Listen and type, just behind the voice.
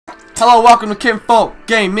Hello, welcome to Kinfolk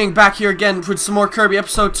Gaming, back here again with some more Kirby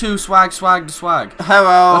episode 2, swag to swag.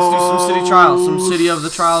 Hello. Let's do some city trials, some city of the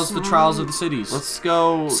trials of the cities. Let's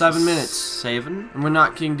go. 7 minutes. 7? And we're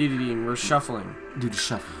not King DDDing, we're shuffling. Do the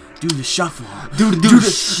shuffle. Do the shuffle. Do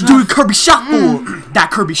the Kirby shuffle. That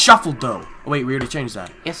Kirby shuffle though. Oh, wait, we already changed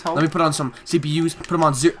that. Yes, Let me put on some CPUs, put them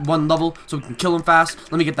on 1 level so we can kill him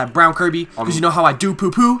fast. Let me get that brown Kirby, because you know how I do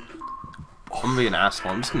poo-poo. I'm gonna be an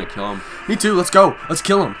asshole. I'm just gonna kill him. Me too, let's go. Let's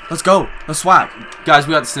kill him. Let's go. Let's swag. Guys,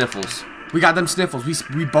 we got sniffles. We got them sniffles.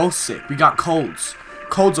 We both sick. We got colds.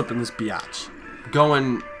 Colds up in this biatch.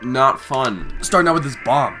 Going not fun. Starting out with this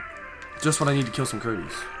bomb. Just what I need to kill some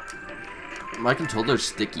Kirbys. My controller's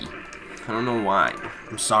sticky. I don't know why.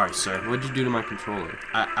 I'm sorry, sir. What'd you do to my controller?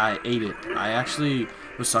 I ate it. I actually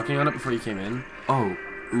was sucking on it before you came in. Oh.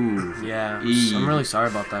 Ooh. Yeah. I'm really sorry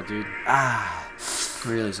about that, dude. Ah.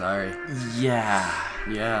 Really sorry. Yeah.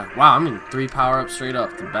 Yeah. Wow, I'm in 3 power-ups straight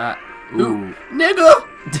up the bat. Ooh. Nigga!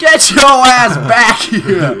 Get your ass back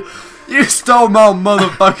here! You stole my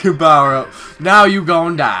motherfucking power-up. Now you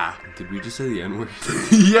gon' die. Did we just say the N-word?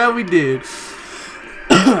 Yeah, we did.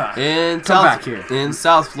 In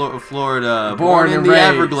South Florida, born in the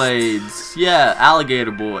Everglades. Yeah, alligator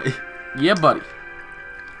boy. Yeah, buddy.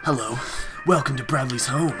 Hello. Welcome to Bradley's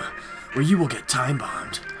home, where you will get time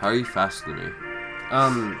bombed. How are you faster than me?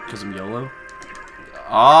 Because I'm YOLO.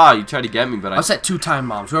 Ah, you tried to get me, but I've set 2 time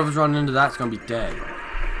bombs. Whoever's running into that's gonna be dead.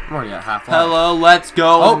 I'm already at half life. Hello, let's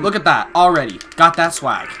go. Oh, look at that. Already. Got that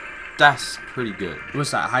swag. That's pretty good.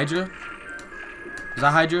 What's that, Hydra? Is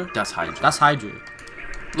that Hydra? That's Hydra. That's Hydra.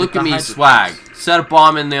 Look at me, swag. Set a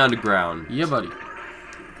bomb in the underground. Yeah, buddy.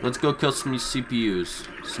 Let's go kill some CPUs.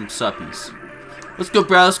 Some suppies. Let's go,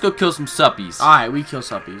 bro. Let's go kill some suppies. Alright, we kill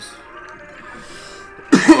suppies.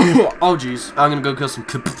 Oh, jeez. I'm gonna go kill some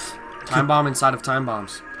time bomb inside of time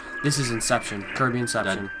bombs. This is Inception. Kirby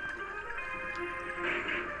Inception.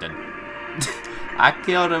 Dead. I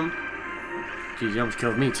killed him. Jeez, you almost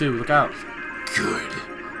killed me, too. Look out. Good.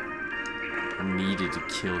 I needed to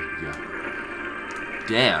kill you.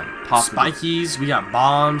 Damn. Spikies. We got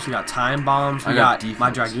bombs. We got time bombs. We got my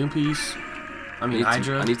Dragoon piece. I mean,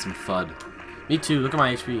 Hydra. I need some FUD. Me too. Look at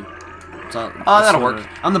my HP. Oh, that'll work.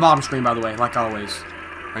 On the bottom screen, by the way, like always.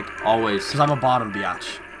 Like always. Because I'm a bottom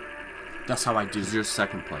biatch. That's how I do. Because you're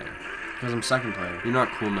second player. Because I'm second player. You're not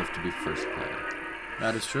cool enough to be first player.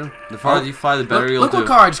 That is true. The farther you fly, the better you'll do. Look what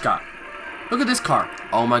car I just got. Look at this car.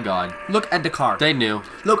 Oh my god. Look at the car. They knew.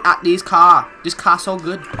 Look at this car. This car's so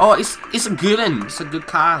good. Oh, it's a good one. It's a good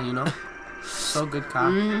car, you know. So good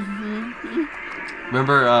car.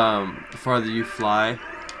 Remember, the farther you fly,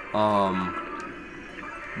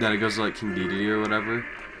 that it goes like King DDD or whatever.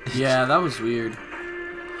 Yeah, that was weird.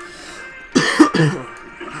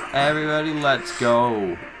 Everybody, let's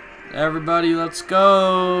go. Everybody, let's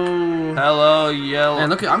go. Hello, yellow. Man,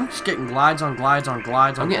 look, I'm just getting glides on glides on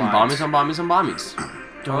glides on glides. I'm getting bombies on bombies.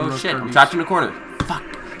 Oh shit, Kirby's. I'm trapped in a corner. Fuck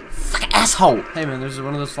asshole. Hey man, there's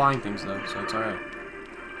one of those flying things though, so it's alright.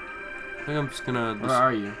 I think I'm just gonna... Where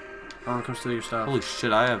are you? I want to come steal your stuff. Holy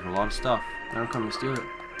shit, I have a lot of stuff. I'm coming to steal it.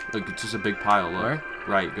 Look, it's just a big pile, look. Where?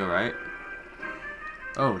 Right, go right.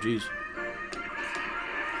 Oh, jeez.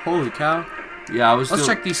 Holy cow. Yeah, Let's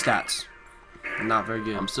check these stats. Not very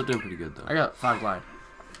good. I'm still doing pretty good, though. I got 5 glide.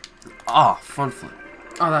 Ah, front flip.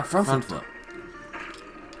 Oh, that front flip.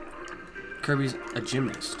 Kirby's a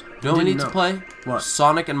gymnast. You know what we need to play? What?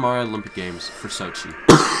 Sonic and Mario Olympic Games for Sochi.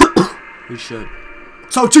 We should.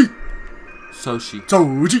 Sochi! Sochi.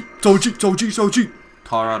 Sochi! Sochi! Sochi! Sochi!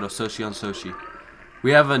 Colorado, Sochi on Sochi.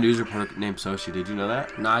 We have a news reporter named Sochi. Did you know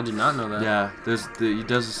that? No, I did not know that. Yeah, he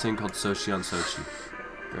does this thing called Sochi on Sochi.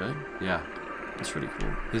 Really? Yeah. That's pretty cool.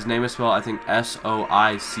 His name is spelled, I think,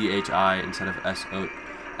 S-O-I-C-H-I instead of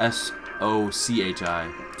S-O-C-H-I.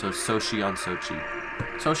 So Sochi on Sochi.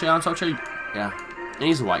 Sochi on Sochi? Yeah. And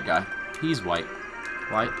he's a white guy. He's white.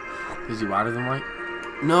 White? Is he whiter than white?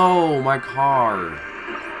 No, my car.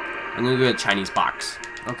 I'm gonna go get a Chinese box.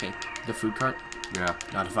 Okay. The food cart? Yeah.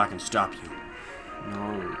 Not if I can stop you.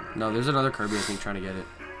 No. No, there's another Kirby, I think, trying to get it.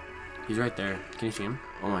 He's right there. Can you see him?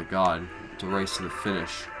 Oh my god. It's a race to the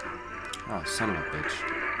finish. Oh, son of a bitch.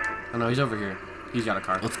 Oh no, he's over here. He's got a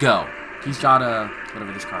car. Let's go. He's got a...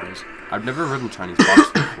 whatever this car is. I've never ridden Chinese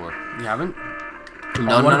box before. You haven't?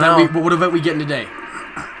 No, What event we getting today?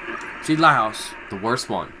 See Lighthouse. The worst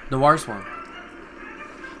one. The worst one.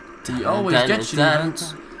 He always gets you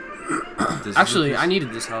events. Actually, I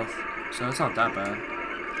needed this health, so it's not that bad.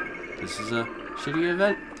 This is a shitty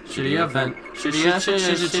event. Shitty event. Shitty event.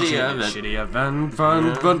 Shitty event.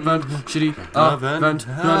 Fun. Shitty event.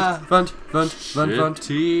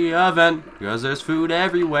 Shitty event. Because there's food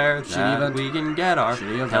everywhere that we can get our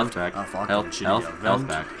health back. Health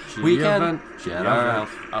back. We can get our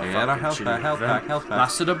health. Get our health back.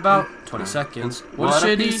 Lasted about 20 seconds. What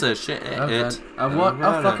a piece of shit. What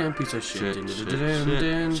a fucking piece of shit.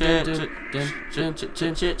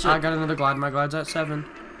 I got another glide. My glide's at 7.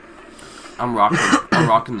 I'm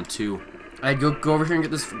rocking the 2. Hey, go over here and get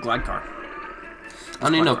this glide car. I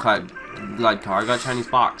don't need no glide car. I got a Chinese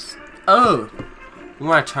box. Oh. We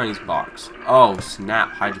want a Chinese box. Oh,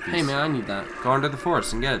 snap. Hide your piece. Hey, man, I need that. Go under the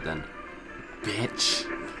forest and get it then. Bitch.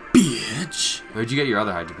 Where'd you get your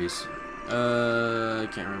other hide piece? I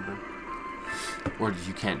can't remember. Or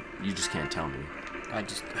you just can't tell me. I can't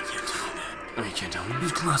tell you that. Oh, you can't tell me?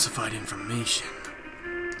 It's classified information.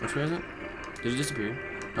 Which way is it? Did it disappear?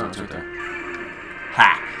 Oh, it's right there.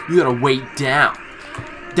 Ha! You gotta wait down.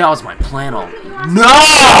 That was my plan all.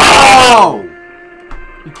 No!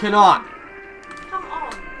 You cannot. Come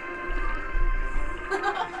on.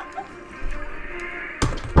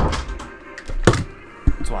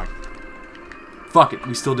 That's why. Fuck it,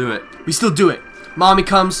 we still do it. We still do it. Mommy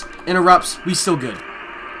comes, interrupts, we still good.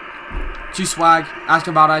 She swag,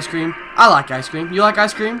 asking about ice cream. I like ice cream. You like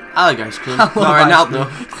ice cream? I like ice cream. I Not love right ice now cream. though.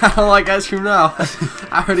 I don't like ice cream now.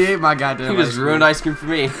 I already ate my goddamn You just ruined ice cream for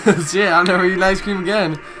me. Shit, I'll never eat ice cream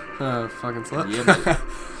again. Fucking slut. Yeah, but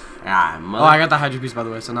Oh, I got the hydro piece by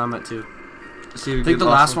the way, so now I'm at 2. See if we I think get the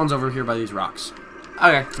last one's over here by these rocks.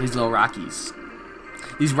 Okay. These little rockies.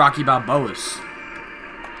 These rocky balboas.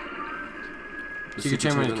 Secret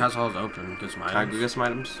chamber in the castle is open. Get some Can I items. go get some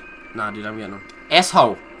items? Nah, dude, I'm getting them.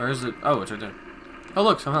 Asshole. Where is it? Oh, it's right there. Oh,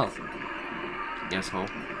 look, some health. Asshole.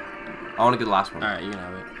 I want to get the last one. Alright, you can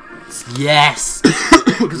have it. Yes!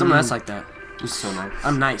 Because I'm nice like that. It's so nice.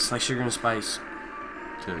 I'm nice, like sugar and spice.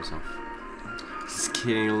 Kill yourself. Just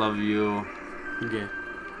kidding, I love you. Okay.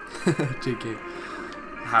 JK.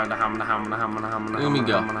 Let me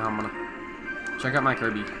go. Check out my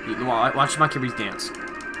Kirby. Watch my Kirby's dance.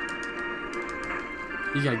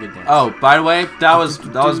 You got a good dance. Oh, by the way, that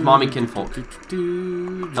was Mommy Kinfolk.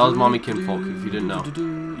 That was Mommy Kinfolk, if you didn't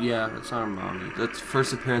know. Yeah, that's our mommy. That's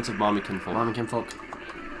first appearance of Mommy Kinfolk. Mommy Kinfolk.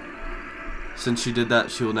 Since she did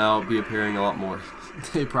that, she will now be appearing a lot more.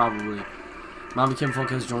 Probably. Mommy Kinfolk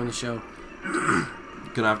has joined the show.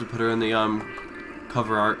 Gonna have to put her in the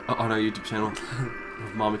cover art on our YouTube channel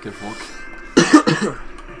of Mommy Kinfolk.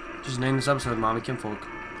 Just name this episode Mommy Kinfolk.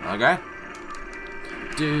 Okay.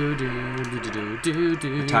 Attack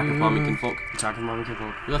of Mommy Kinfolk. Attack on Mommy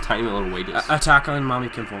Kinfolk. Look how tiny my little weight is. Attack on Mommy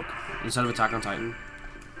Kinfolk. Instead of Attack on Titan.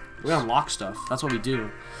 We unlock stuff. That's what we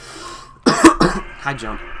do. High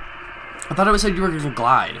jump. I thought it said you were gonna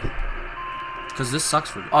glide. Because this sucks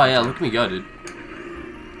for. Oh yeah, look at me go, dude.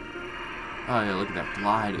 Oh yeah, look at that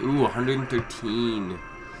glide. Ooh, 113.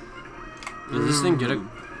 Is this thing good?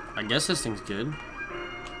 I guess this thing's good.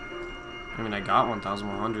 I mean, I got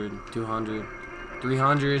 1,100, 200,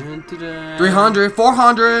 300, 300,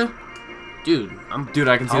 400. Dude,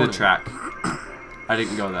 I can see the track. I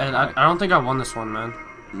didn't go that high. I don't think I won this one, man.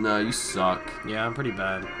 No, you suck. Yeah, I'm pretty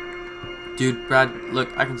bad. Dude, Brad, look,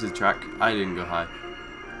 I can see the track. I didn't go high.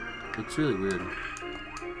 It's really weird.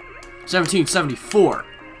 1774.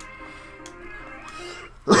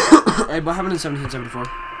 Hey, what happened in 1774?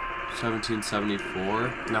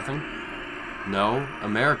 1774? Nothing. No,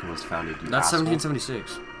 America was founded. You That's asshole.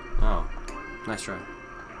 1776. Oh, Nice try. I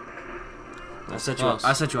That's set you up. close.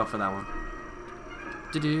 I set you up for that one.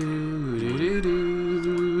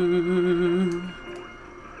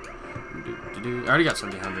 I already got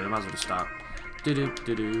 1700. I might as well just stop.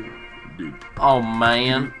 Oh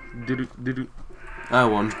man. I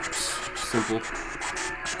won. Simple.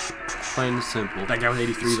 Plain and simple. That guy with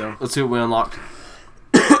 83 though. Let's see what we unlocked.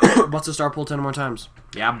 Bust the star pool 10 more times.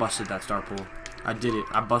 Yeah, I busted that star pool. I did it.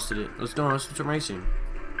 I busted it. Let's do some racing.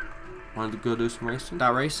 Want to go do some racing?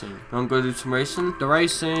 That racing. Want to go do some racing? The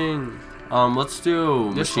racing. Let's do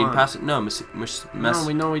This machine one. passage. No,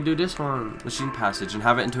 We do this one. machine passage and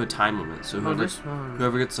have it into a time limit. So Oh, this one.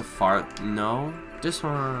 whoever gets the far. No. This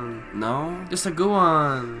one. No. This a good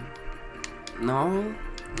one. No.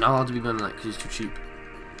 Not allowed to be better than that because he's too cheap.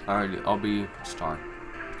 Alright, I'll be star.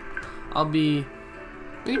 We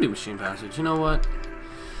can do machine passage. You know what?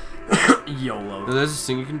 YOLO. No, there's this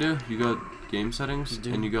thing you can do. You go game settings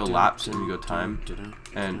and you go laps and you go time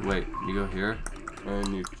and wait, you go here and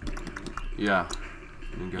you you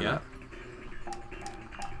go Yeah.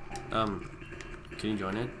 that. Can you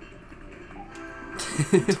join it?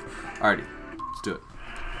 Alrighty, let's do it.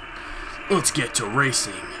 Let's get to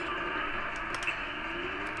racing.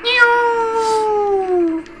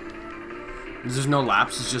 There's no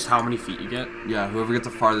laps. It's just how many feet you get. Yeah, whoever gets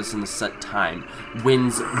the farthest in the set time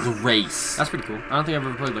wins the race. That's pretty cool. I don't think I've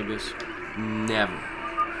ever played like this. Never.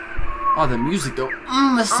 Oh, the music though.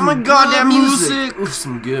 That's oh my god, that music! Ooh,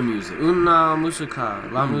 some good music. Una musica,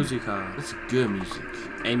 la musica. That's good music.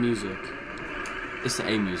 A music. It's the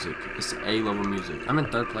A music. It's the A level music. I'm in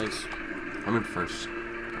 3rd place. I'm in 1st.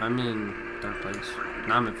 I'm in 3rd place.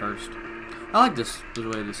 No, I'm in 1st. I like this, the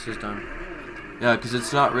way this is done. Yeah, because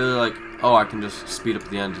it's not really like, oh, I can just speed up at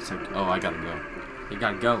the end. It's like, oh, I gotta go. You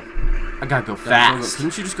gotta go. I gotta go fast.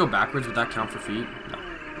 Couldn't you just go backwards? Would that count for feet? No.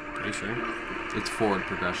 Are you sure? It's forward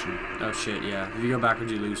progression. Oh shit, yeah. If you go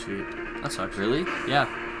backwards, you lose feet. That sucks. Really? Yeah.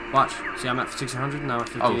 Watch. See, I'm at 1600, now I'm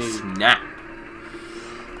at 1580. Oh, snap.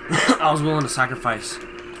 I was willing to sacrifice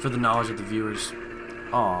for the knowledge of the viewers.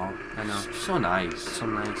 Aw. I know. So nice. So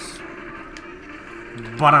nice.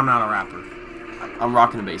 But I'm not a rapper. I'm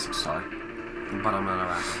rocking a basic star. But I'm not a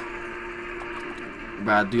rapper.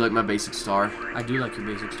 Brad, do you like my basic star? I do like your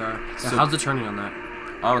basic star. Yeah, So- how's the turning on that?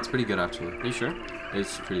 Oh, it's pretty good actually. Are you sure?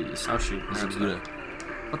 It's pretty. Oh shoot. It's a That's good.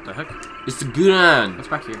 what the heck? It's the good one. What's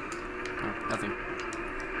back here? Oh, nothing.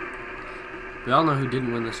 We all know who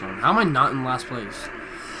didn't win this one. How am I not in last place?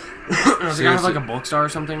 Does the guy have like a bulk star or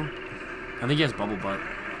something? I think he has bubble butt.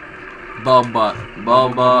 Bubble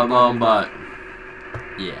butt.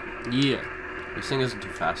 Yeah. Yeah. This thing isn't too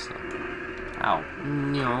fast though. Ow.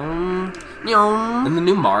 Nyong. Nyong. In the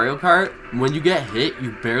new Mario Kart, when you get hit,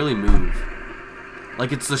 you barely move.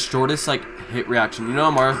 Like, it's the shortest, like, hit reaction. You know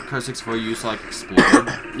in Mario Kart 64 you used to, like, explode?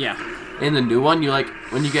 Yeah. In the new one, you, like,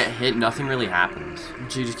 when you get hit, nothing really happens.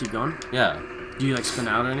 Do you just keep going? Yeah. Do you, like, spin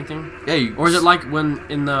out or anything? Yeah, you... Or is it like when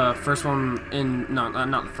in the first one,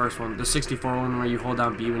 not the first one, the 64 one where you hold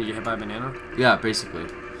down B when you get hit by a banana? Yeah, basically.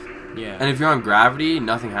 Yeah. And if you're on gravity,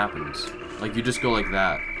 nothing happens. Like, you just go like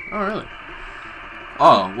that. Oh, really?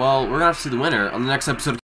 Oh, well, we're gonna have to see the winner on the next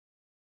episode of